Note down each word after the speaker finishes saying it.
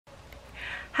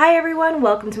Hi everyone,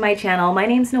 welcome to my channel. My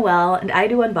name's Noelle and I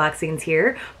do unboxings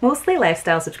here, mostly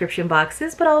lifestyle subscription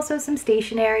boxes, but also some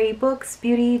stationery, books,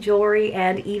 beauty, jewelry,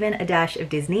 and even a dash of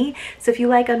Disney. So if you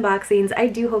like unboxings, I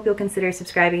do hope you'll consider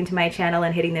subscribing to my channel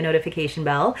and hitting the notification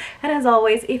bell. And as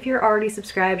always, if you're already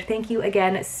subscribed, thank you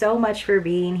again so much for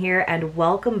being here and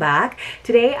welcome back.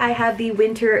 Today I have the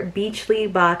winter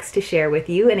Beachly box to share with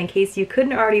you, and in case you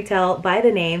couldn't already tell by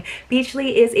the name,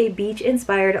 Beachly is a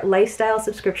beach-inspired lifestyle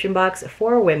subscription box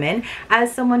for women.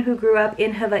 As someone who grew up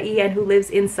in Hawaii and who lives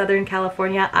in Southern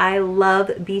California, I love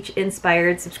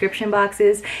beach-inspired subscription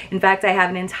boxes. In fact, I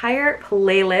have an entire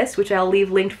playlist, which I'll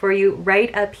leave linked for you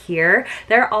right up here.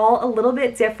 They're all a little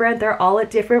bit different. They're all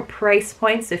at different price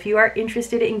points. So if you are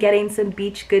interested in getting some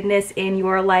beach goodness in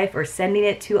your life or sending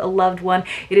it to a loved one,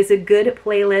 it is a good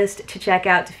playlist to check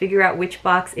out to figure out which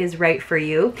box is right for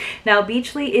you. Now,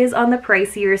 Beachly is on the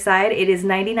pricier side. It is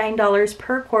 $99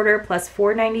 per quarter plus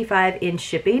 $4.95 in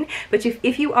shipping. But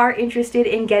if you are interested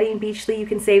in getting Beachly, you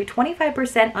can save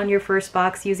 25% on your first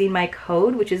box using my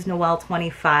code, which is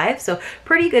Noelle25. So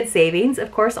pretty good savings. Of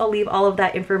course, I'll leave all of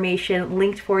that information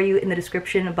linked for you in the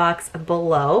description box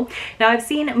below. Now, I've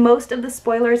seen most of the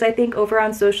spoilers, I think, over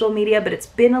on social media, but it's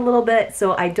been a little bit,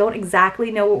 so I don't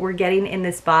exactly know what we're getting in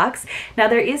this box. Now,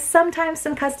 there is sometimes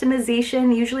some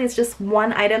customization. Usually it's just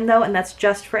one item though, and that's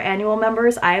just for annual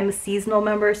members. I am a seasonal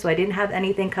member, so I didn't have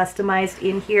anything customized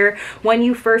in here. When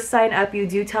you first sign up, you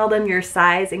do tell them your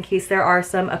size in case there are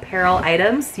some apparel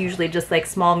items, usually just like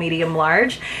small, medium,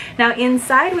 large. Now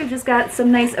inside we've just got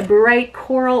some nice bright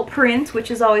coral print, which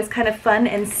is always kind of fun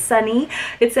and sunny.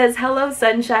 It says, "Hello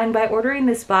sunshine, by ordering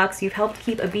this box you've helped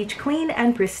keep a beach clean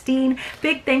and pristine.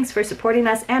 Big thanks for supporting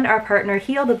us and our partner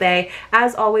Heal the Bay.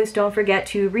 As always, don't forget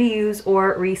to reuse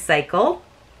or recycle."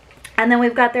 And then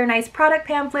we've got their nice product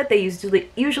pamphlet. They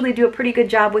usually do a pretty good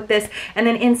job with this. And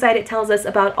then inside it tells us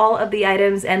about all of the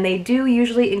items, and they do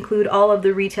usually include all of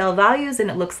the retail values, and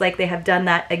it looks like they have done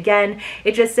that again.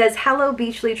 It just says, "Hello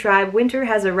Beachly tribe, winter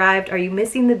has arrived. Are you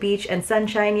missing the beach and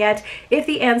sunshine yet? If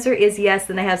the answer is yes,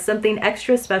 then I have something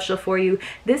extra special for you.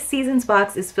 This season's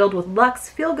box is filled with luxe,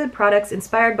 feel-good products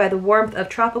inspired by the warmth of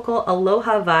tropical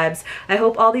aloha vibes. I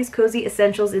hope all these cozy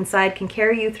essentials inside can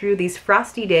carry you through these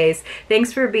frosty days.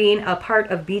 Thanks for being a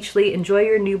part of Beachly. Enjoy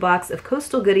your new box of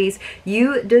coastal goodies.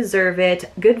 You deserve it.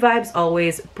 Good vibes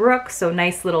always, Brooke." So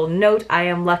nice little note. I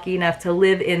am lucky enough to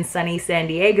live in sunny San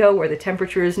Diego where the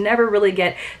temperatures never really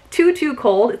get too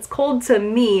cold. It's cold to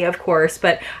me, of course,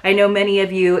 but I know many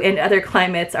of you in other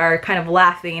climates are kind of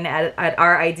laughing at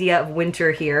our idea of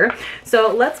winter here.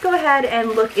 So let's go ahead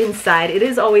and look inside. It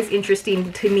is always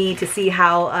interesting to me to see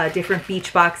how different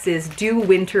beach boxes do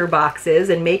winter boxes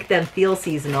and make them feel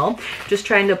seasonal. Just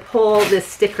trying to pull this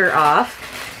sticker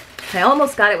off. I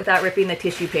almost got it without ripping the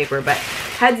tissue paper, but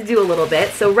had to do a little bit.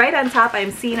 So right on top,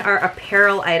 I'm seeing our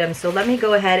apparel items. So let me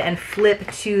go ahead and flip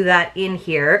to that in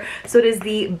here. So it is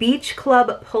the Beach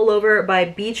Club Pullover by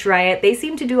Beach Riot. They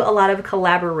seem to do a lot of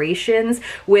collaborations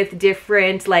with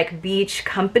different like beach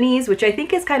companies, which I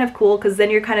think is kind of cool because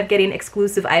then you're kind of getting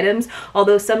exclusive items.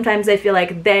 Although sometimes I feel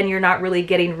like then you're not really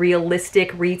getting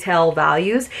realistic retail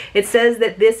values. It says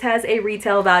that this has a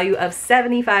retail value of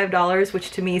 $75,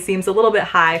 which to me seems a little bit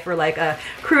high for like a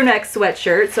crew neck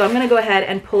sweatshirt. So I'm gonna go ahead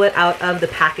and pull it out of the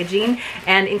packaging.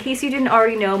 And in case you didn't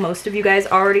already know, most of you guys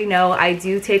already know, I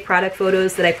do take product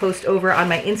photos that I post over on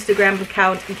my Instagram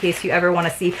account in case you ever want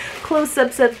to see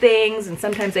close-ups of things, and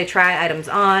sometimes I try items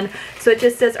on. So it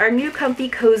just says, "Our new comfy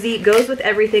cozy goes with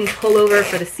everything pullover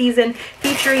for the season,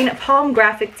 featuring palm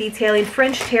graphic detailing,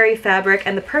 French terry fabric,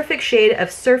 and the perfect shade of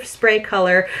surf spray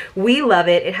color. We love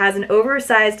it. It has an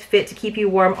oversized fit to keep you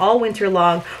warm all winter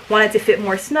long. Want it to fit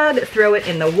more snug? Throw it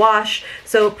in the wash."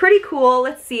 So pretty cool.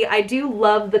 Let's see. I do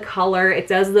love the color. It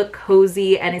does look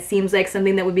cozy, and it seems like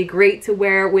something that would be great to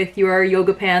wear with your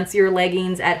yoga pants, your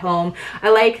leggings at home. I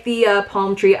like the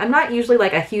palm tree. I'm not usually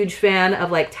like a huge fan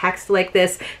of like text like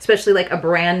this, especially like a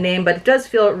brand name, but it does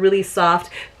feel really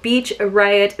soft. Beach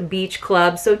Riot Beach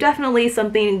Club. So definitely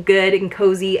something good and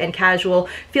cozy and casual.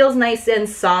 Feels nice and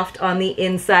soft on the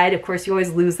inside. Of course, you always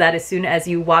lose that as soon as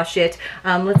you wash it.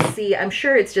 Let's see. I'm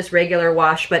sure it's just regular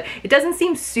wash, but it doesn't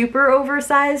seem super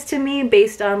oversized to me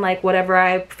based on like whatever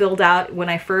I filled out when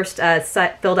I first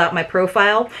filled out my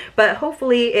profile. But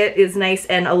hopefully it is nice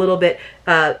and a little bit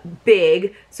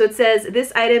big. So it says,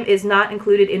 "This item is not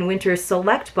included in winter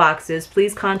select boxes.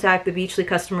 Please contact the Beachly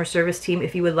customer service team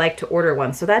if you would like to order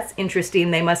one." So that's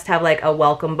interesting. They must have like a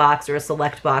welcome box or a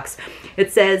select box.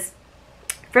 It says,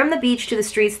 From the beach to the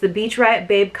streets, the Beach Riot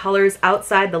Babe colors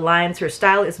outside the lines. Her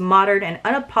style is modern and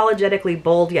unapologetically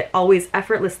bold, yet always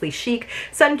effortlessly chic.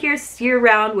 Sun-kissed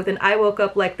year-round with an I woke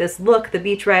up like this look, the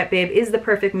Beach Riot Babe is the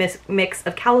perfect mix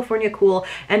of California cool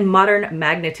and modern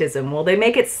magnetism. Well, they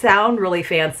make it sound really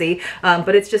fancy,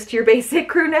 but it's just your basic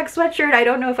crew neck sweatshirt. I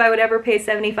don't know if I would ever pay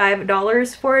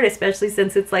 $75 for it, especially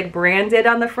since it's like branded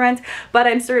on the front, but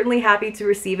I'm certainly happy to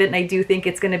receive it, and I do think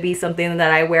it's going to be something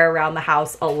that I wear around the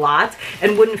house a lot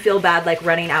and wouldn't feel bad like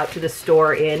running out to the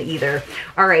store in either.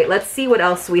 All right, let's see what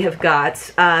else we have got.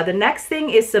 The next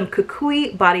thing is some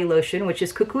Kukui body lotion, which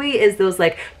is Kukui is those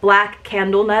like black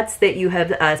candle nuts that you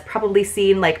have probably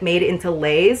seen like made into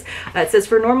lays. It says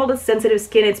for normal to sensitive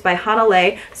skin, it's by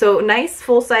hinoël. So nice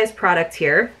full-size product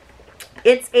here.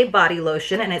 It's a body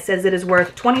lotion, and it says it is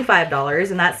worth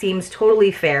 $25, and that seems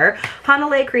totally fair.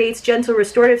 hinoël creates gentle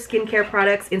restorative skincare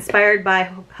products inspired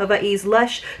by Hawaii's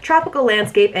lush tropical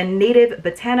landscape and native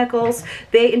botanicals.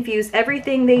 They infuse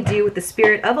everything they do with the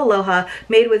spirit of aloha,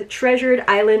 made with treasured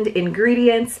island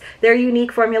ingredients. Their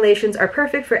unique formulations are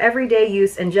perfect for everyday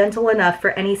use and gentle enough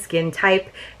for any skin type.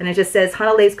 And it just says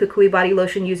hinoël's Kukui body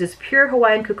lotion uses pure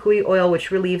Hawaiian kukui oil, which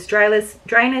relieves dryness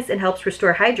and helps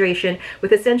restore hydration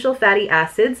with essential fatty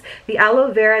acids. The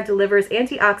aloe vera delivers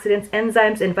antioxidants,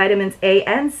 enzymes, and vitamins A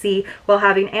and C while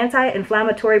having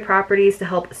anti-inflammatory properties to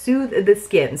help soothe the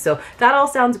skin. So that all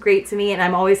sounds great to me, and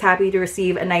I'm always happy to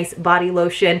receive a nice body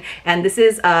lotion. And this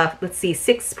is, let's see,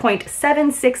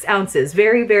 6.76 ounces.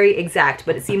 Very, very exact,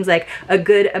 but it seems like a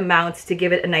good amount to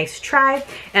give it a nice try.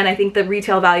 And I think the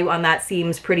retail value on that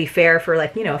seems pretty fair for,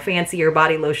 like, you know, a fancier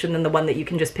body lotion than the one that you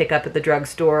can just pick up at the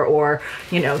drugstore or,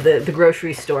 you know, the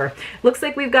grocery store. Looks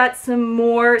like we've got some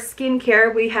more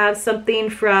skincare. We have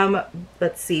something from,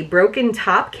 let's see, Broken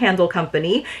Top Candle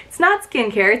Company. It's not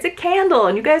skincare, it's a candle,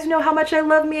 and you guys know how much I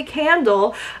love me a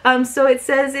candle. So it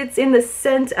says it's in the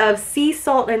scent of sea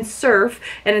salt and surf,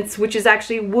 and which is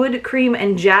actually wood, cream,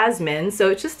 and jasmine.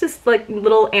 So it's just this like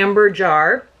little amber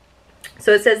jar.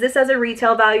 So it says this has a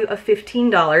retail value of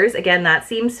 $15. Again, that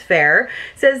seems fair.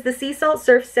 It says the sea salt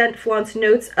surf scent flaunts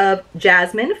notes of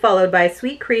jasmine, followed by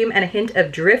sweet cream and a hint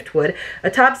of driftwood. A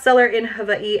top seller in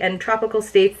Hawaii and tropical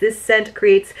states, this scent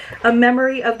creates a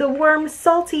memory of the warm,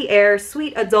 salty air,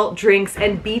 sweet adult drinks,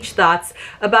 and beach thoughts.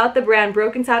 About the brand,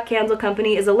 Broken Top Candle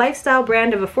Company is a lifestyle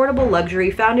brand of affordable luxury.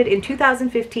 Founded in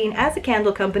 2015 as a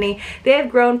candle company, they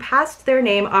have grown past their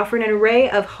name, offering an array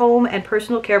of home and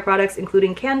personal care products,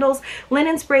 including candles,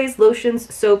 linen sprays,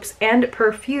 lotions, soaps, and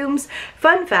perfumes.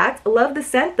 Fun fact, love the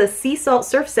scent. The sea salt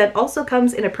surf scent also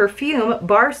comes in a perfume,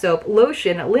 bar soap,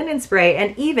 lotion, linen spray,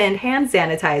 and even hand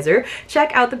sanitizer.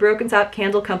 Check out the Broken Top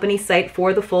Candle Company site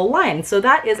for the full line. So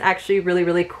that is actually really,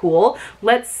 really cool.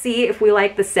 Let's see if we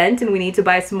like the scent and we need to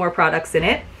buy some more products in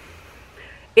it.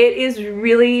 It is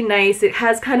really nice. It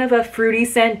has kind of a fruity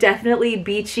scent, definitely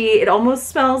beachy. It almost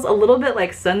smells a little bit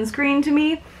like sunscreen to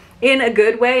me. In a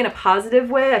good way, in a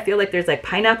positive way. I feel like there's like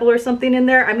pineapple or something in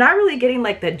there. I'm not really getting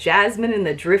like the jasmine and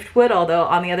the driftwood, although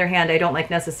on the other hand, I don't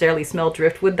like necessarily smell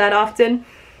driftwood that often.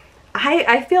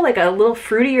 I feel like a little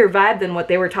fruitier vibe than what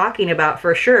they were talking about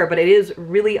for sure, but it is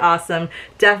really awesome.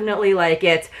 Definitely like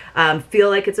it.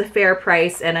 Feel like it's a fair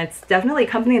price, and it's definitely a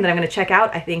company that I'm going to check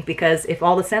out, I think, because if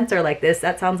all the scents are like this,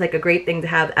 that sounds like a great thing to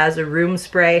have as a room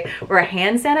spray, or a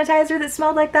hand sanitizer that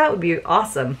smelled like that would be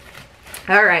awesome.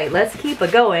 All right, let's keep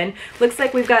it going. Looks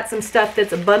like we've got some stuff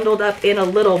that's bundled up in a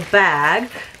little bag.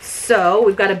 So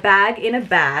we've got a bag in a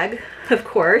bag, of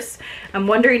course. I'm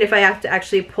wondering if I have to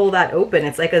actually pull that open.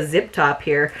 It's like a zip top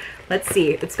here. Let's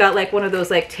see. It's got like one of those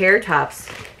like tear tops.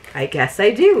 I guess I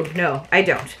do. No, I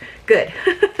don't. Good.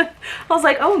 I was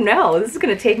like, oh no, this is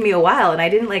going to take me a while, and I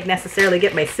didn't like necessarily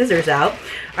get my scissors out.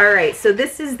 All right, so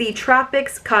this is the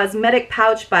Tropics Cosmetic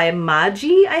Pouch by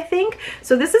Maji, I think.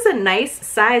 So this is a nice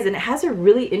size, and it has a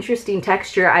really interesting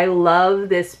texture. I love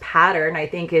this pattern. I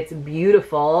think it's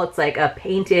beautiful. It's like a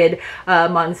painted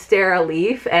monstera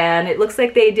leaf, and it looks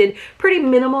like they did pretty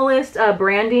minimalist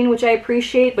branding, which I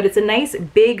appreciate, but it's a nice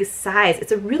big size.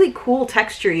 It's a really cool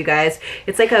texture, you guys.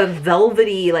 It's like a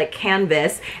velvety like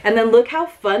canvas, and then look how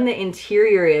fun the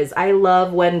interior is. I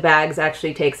love when bags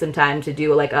actually take some time to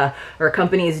do like or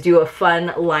companies do a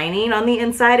fun lining on the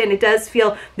inside, and it does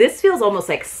feel, this feels almost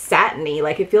like satiny,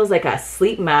 like it feels like a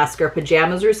sleep mask or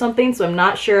pajamas or something. So I'm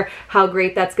not sure how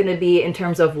great that's going to be in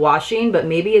terms of washing, but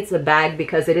maybe it's a bag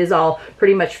because it is all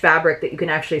pretty much fabric that you can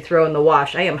actually throw in the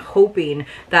wash. I am hoping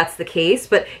that's the case,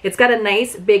 but it's got a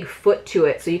nice big foot to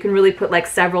it, so you can really put like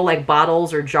several like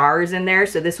bottles or jars in there.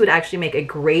 So this would actually make a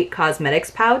great cosmetics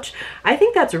pouch. I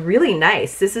think that's really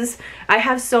nice. This is, I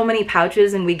have so many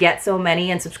pouches and we get so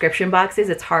many in subscription boxes,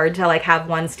 it's hard to like have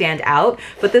one stand out,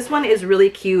 but this one is really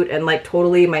cute and like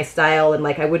totally my style, and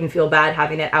like I wouldn't feel bad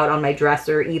having it out on my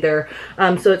dresser either.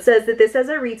 So it says that this has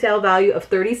a retail value of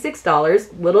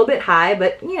 $36, a little bit high,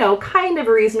 but you know, kind of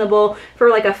reasonable for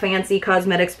like a fancy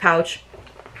cosmetics pouch.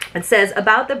 It says,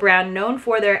 about the brand, known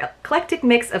for their eclectic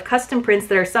mix of custom prints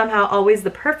that are somehow always the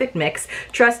perfect mix.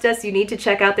 Trust us, you need to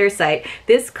check out their site.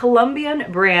 This Colombian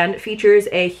brand features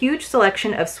a huge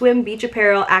selection of swim, beach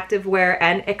apparel, activewear,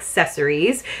 and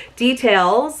accessories.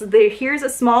 Details, here's a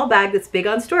small bag that's big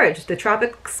on storage. The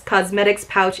Tropics Cosmetics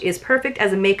pouch is perfect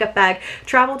as a makeup bag,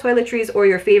 travel toiletries, or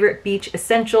your favorite beach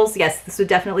essentials. Yes, this would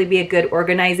definitely be a good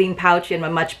organizing pouch in a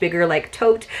much bigger like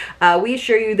tote. We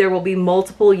assure you there will be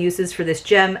multiple uses for this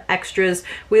gem. Extras.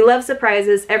 We love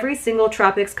surprises. Every single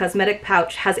Tropics cosmetic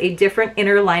pouch has a different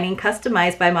inner lining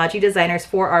customized by Maji designers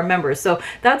for our members. So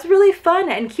that's really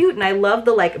fun and cute, and I love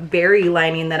the like berry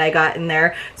lining that I got in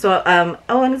there. So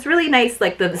oh, and it's really nice,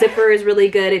 like the zipper is really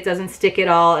good, it doesn't stick at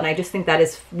all, and I just think that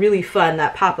is really fun,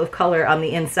 that pop of color on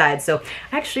the inside. So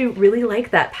I actually really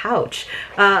like that pouch.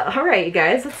 All right, you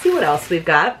guys, let's see what else we've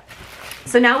got.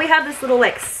 So now we have this little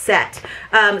like set.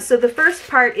 So the first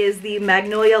part is the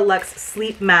Magnolia Luxe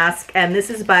Sleep Mask, and this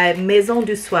is by Maison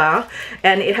du Soir,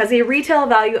 and it has a retail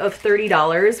value of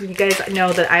 $30. You guys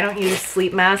know that I don't use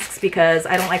sleep masks because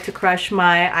I don't like to crush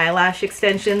my eyelash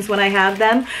extensions when I have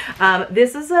them.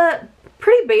 This is a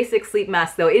pretty basic sleep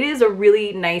mask though. It is a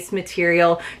really nice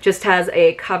material, just has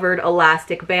a covered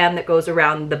elastic band that goes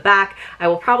around the back. I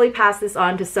will probably pass this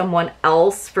on to someone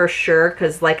else for sure,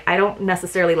 because like I don't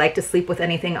necessarily like to sleep with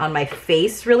anything on my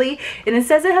face really. And it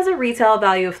says it has a retail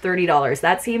value of $30.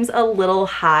 That seems a little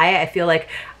high. I feel like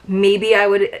maybe I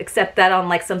would accept that on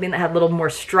like something that had a little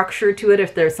more structure to it,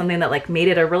 if there's something that like made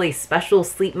it a really special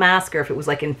sleep mask, or if it was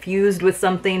like infused with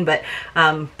something, but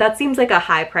that seems like a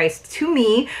high price to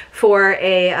me for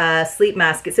a sleep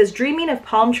mask. It says, dreaming of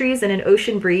palm trees and an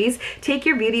ocean breeze, take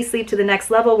your beauty sleep to the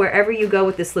next level wherever you go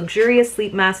with this luxurious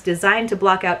sleep mask designed to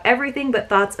block out everything but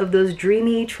thoughts of those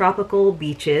dreamy tropical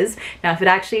beaches. Now if it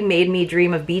actually made me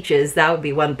dream of beaches, that would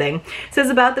be one thing. It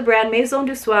says, about the brand, Maison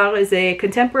du Soir is a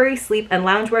contemporary sleep and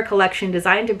loungewear collection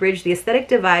designed to bridge the aesthetic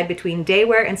divide between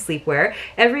daywear and sleepwear.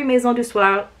 Every Maison du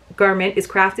Soir garment is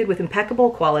crafted with impeccable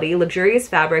quality, luxurious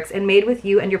fabrics, and made with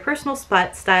you and your personal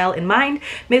style in mind.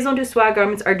 Maison du Soir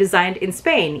garments are designed in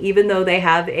Spain, even though they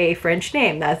have a French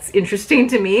name. That's interesting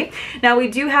to me. Now we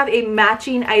do have a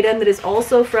matching item that is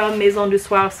also from Maison du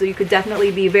Soir, so you could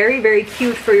definitely be very, very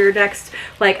cute for your next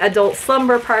like adult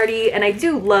slumber party. And I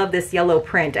do love this yellow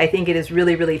print. I think it is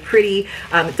really, really pretty.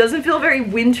 It doesn't feel very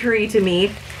wintry to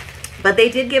me. But they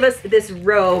did give us this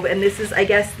robe, and this is, I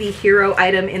guess, the hero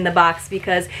item in the box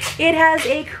because it has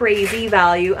a crazy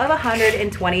value of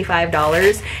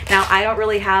 $125. Now, I don't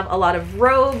really have a lot of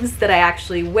robes that I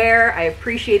actually wear. I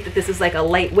appreciate that this is like a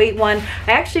lightweight one.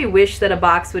 I actually wish that a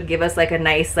box would give us like a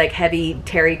nice, like heavy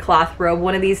terry cloth robe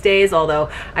one of these days, although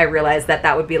I realize that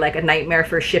that would be like a nightmare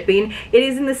for shipping. It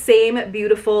is in the same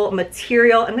beautiful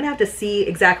material. I'm gonna have to see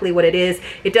exactly what it is.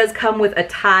 It does come with a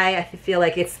tie. I feel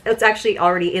like it's actually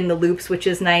already in the loop, which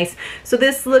is nice. So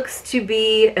this looks to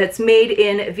be, it's made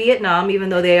in Vietnam, even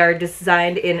though they are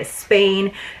designed in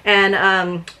Spain.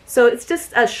 And so it's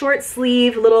just a short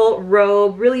sleeve little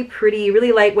robe, really pretty,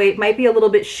 really lightweight, might be a little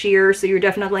bit sheer, so you're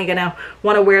definitely gonna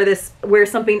wanna wear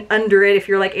something under it if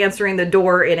you're like answering the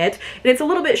door in it. And it's a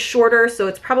little bit shorter, so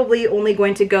it's probably only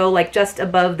going to go like just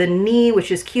above the knee, which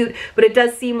is cute, but it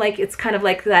does seem like it's kind of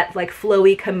like that like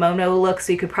flowy kimono look,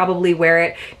 so you could probably wear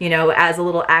it, you know, as a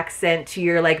little accent to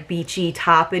your like beachy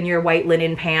top and your white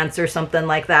linen pants or something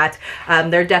like that.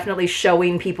 They're definitely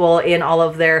showing people in all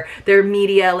of their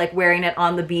media like wearing it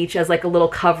on the beach as like a little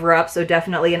cover up, so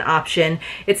definitely an option.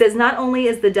 It says, not only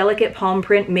is the delicate palm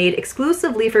print made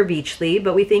exclusively for beach sleep,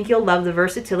 but we think you'll love the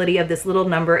versatility of this little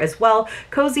number as well.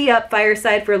 Cozy up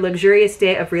fireside for a luxurious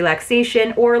day of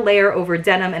relaxation, or layer over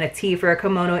denim and a tee for a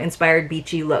kimono inspired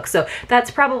beachy look. So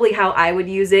that's probably how I would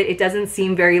use it. It doesn't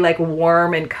seem very like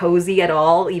warm and cozy at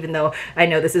all, even though I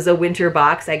know this is a winter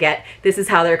box. I get this is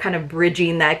how they're kind of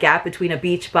bridging that gap between a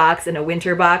beach box and a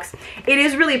winter box. It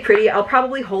is really pretty. I'll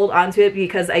probably hold on to it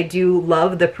because I do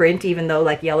love the print, even though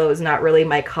like yellow is not really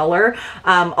my color.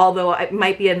 Although it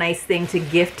might be a nice thing to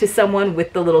gift to someone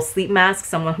with the little sleep mask,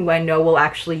 someone who I know will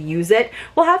actually use it.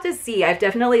 We'll have to see. I've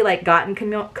definitely like gotten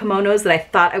kimonos that I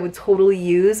thought I would totally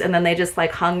use, and then they just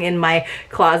like hung in my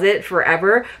closet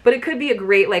forever. But it could be a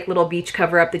great like little beach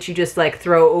cover up that you just like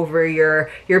throw over your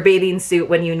bathing suit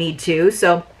when you need to.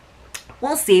 So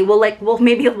we'll see.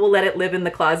 Maybe we'll let it live in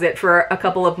the closet for a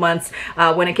couple of months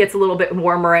when it gets a little bit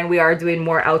warmer and we are doing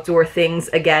more outdoor things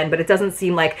again, but it doesn't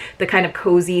seem like the kind of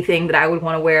cozy thing that I would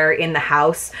want to wear in the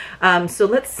house. So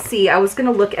let's see. I was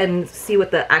gonna look and see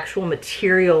what the actual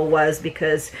material was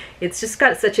because it's just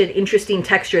got such an interesting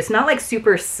texture. It's not like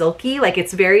super silky, like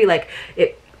it's very like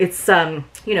it's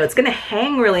you know, it's gonna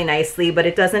hang really nicely, but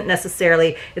it doesn't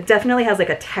necessarily, it definitely has like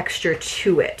a texture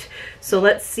to it. So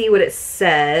let's see what it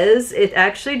says. It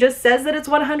actually just says that it's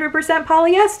 100%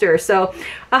 polyester. So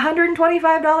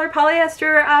 $125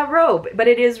 polyester robe, but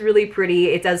it is really pretty.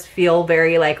 It does feel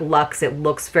very like luxe. It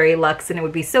looks very luxe, and it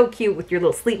would be so cute with your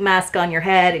little sleep mask on your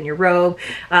head and your robe.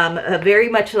 Very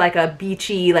much like a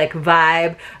beachy like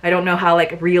vibe. I don't know how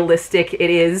like realistic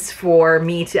it is for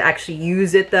me to actually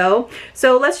use it though.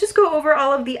 So let's just go over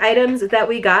all of the items that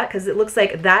we got because it looks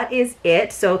like that is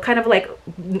it. So kind of like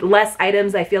less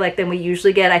items I feel like than we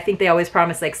usually get. I think they always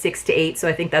promise like 6 to 8, so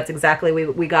I think that's exactly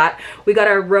what we got. We got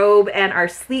our robe and our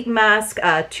sleep mask,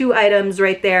 2 items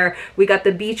right there. We got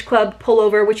the Beach Club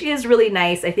pullover, which is really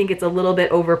nice. I think it's a little bit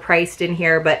overpriced in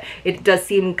here, but it does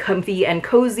seem comfy and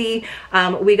cozy.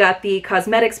 We got the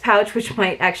cosmetics pouch, which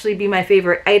might actually be my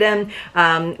favorite item.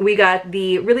 We got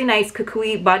the really nice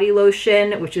Kukui body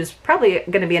lotion, which is probably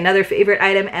going to be another favorite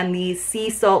item, and the Sea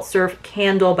Salt Surf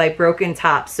candle by Broken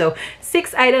Top. So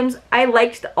 6 items. I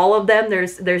liked all of them.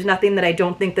 There's nothing that I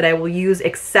don't think that I will use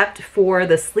except for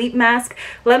the sleep mask.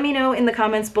 Let me know in the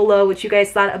comments below what you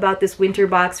guys thought about this winter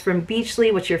box from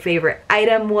Beachly, what your favorite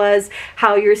item was,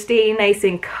 how you're staying nice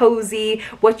and cozy,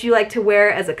 what you like to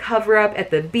wear as a cover up at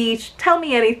the beach. Tell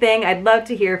me anything. I'd love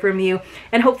to hear from you,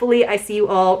 and hopefully I see you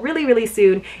all really, really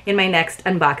soon in my next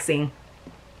unboxing.